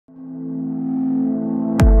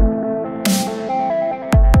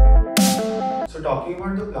So talking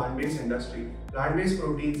about the plant-based industry, plant-based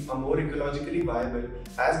proteins are more ecologically viable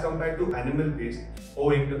as compared to animal-based,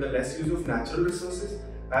 owing to the less use of natural resources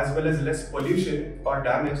as well as less pollution or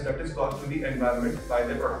damage that is caused to the environment by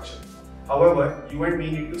their production. However, you and me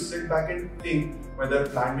need to sit back and think whether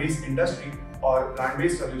plant-based industry or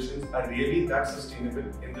plant-based solutions are really that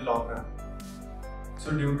sustainable in the long run. So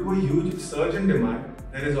due to a huge surge in demand,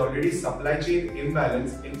 there is already supply chain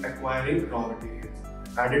imbalance in acquiring raw materials.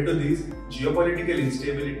 Added to these, geopolitical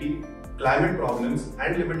instability, climate problems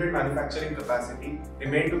and limited manufacturing capacity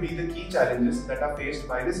remain to be the key challenges that are faced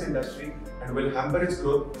by this industry and will hamper its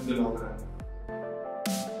growth in the long run.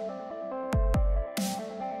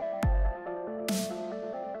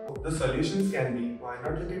 The solutions can be, why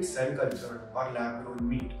not look at cell-cultured or lab-grown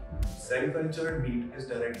meat. Cell-cultured meat is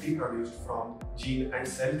directly produced from gene and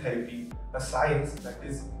cell therapy, a science that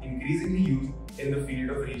is increasingly used in the field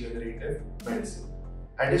of regenerative medicine.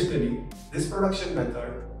 Additionally, this production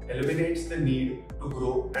method eliminates the need to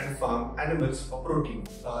grow and farm animals for protein.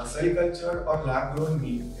 Cell-cultured or lab-grown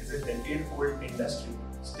meat is a decade-old industry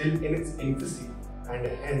still in its infancy, and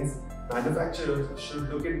hence manufacturers should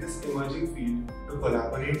look at this emerging field to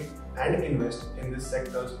collaborate and invest in this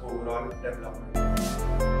sector's overall development.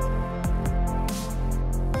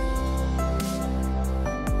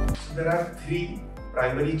 So there are three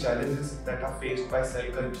primary challenges that are faced by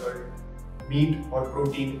cell-cultured meat or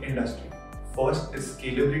protein industry. First is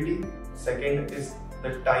scalability, second is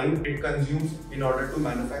the time it consumes in order to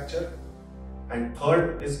manufacture, and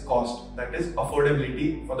third is cost, that is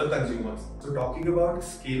affordability for the consumers. So talking about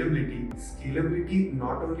scalability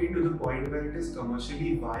not only to the point where it is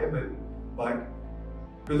commercially viable, but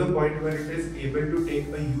to the point where it is able to take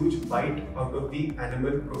a huge bite out of the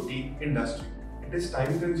animal protein industry. It is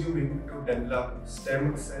time consuming to develop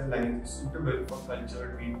stem cell lines suitable for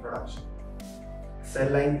cultured meat production.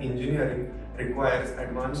 Cell line engineering requires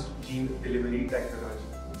advanced gene delivery technology.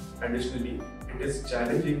 Additionally, it is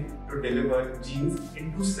challenging to deliver genes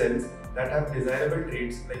into cells that have desirable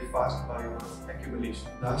traits like fast biomass accumulation.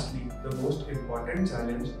 Lastly, the most important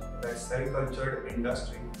challenge that cell-cultured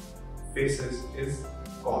industry faces is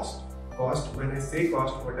cost. Cost, when I say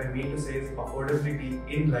cost, what I mean to say is affordability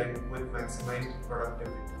in line with maximized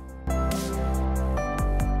productivity.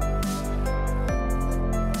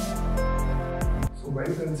 So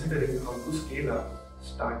when considering how to scale up,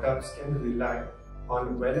 startups can rely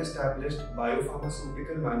on well-established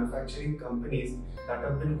biopharmaceutical manufacturing companies that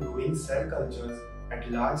have been growing cell cultures at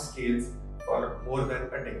large scales for more than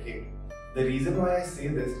a decade. The reason why I say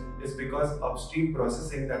this is because upstream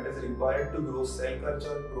processing that is required to grow cell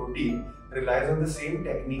culture protein relies on the same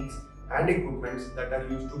techniques and equipments that are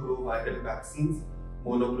used to grow viral vaccines,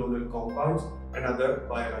 monoclonal compounds, and other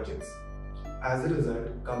biologics. As a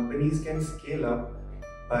result, companies can scale up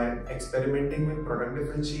by experimenting with product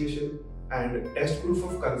differentiation and test proof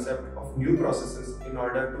of concept of new processes in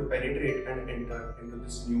order to penetrate and enter into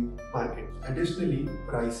this new market. Additionally,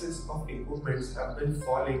 prices of equipments have been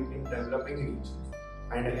falling in developing regions,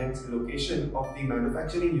 and hence location of the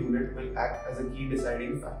manufacturing unit will act as a key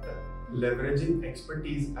deciding factor. Leveraging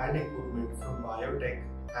expertise and equipment from biotech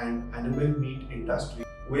and animal meat industry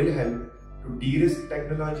will help to de-risk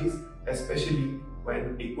technologies, especially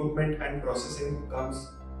when equipment and processing comes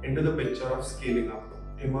into the picture of scaling up.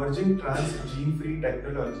 Emerging transgene-free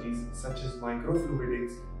technologies such as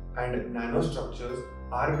microfluidics and nanostructures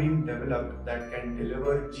are being developed that can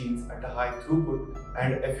deliver genes at a high throughput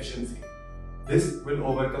and efficiency. This will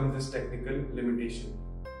overcome this technical limitation.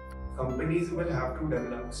 Companies will have to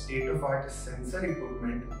develop state-of-the-art sensor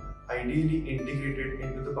equipment, ideally integrated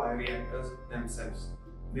into the bioreactors themselves.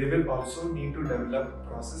 They will also need to develop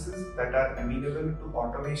processes that are amenable to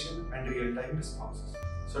automation and real-time responses.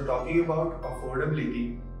 So talking about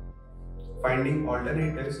affordability, finding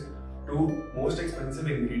alternatives to most expensive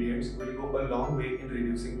ingredients will go a long way in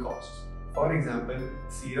reducing costs. For example,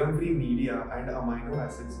 serum-free media and amino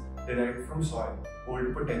acids derived from soy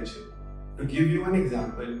hold potential. To give you an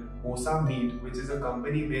example, Mosa Meat, which is a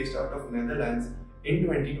company based out of Netherlands, in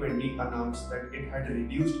 2020 announced that it had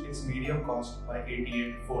reduced its medium cost by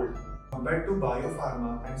 88-fold. Compared to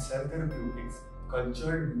biopharma and cell therapeutics,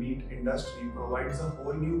 cultured meat industry provides a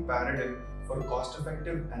whole new paradigm for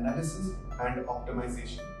cost-effective analysis and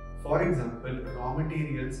optimization. For example, raw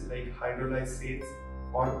materials like hydrolysates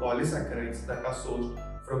or polysaccharides that are sourced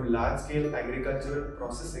from large-scale agricultural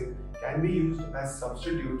processing can be used as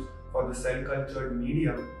substitutes for the cell-cultured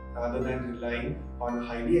medium rather than relying on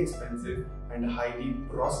highly expensive and highly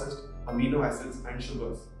processed amino acids and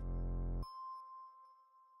sugars.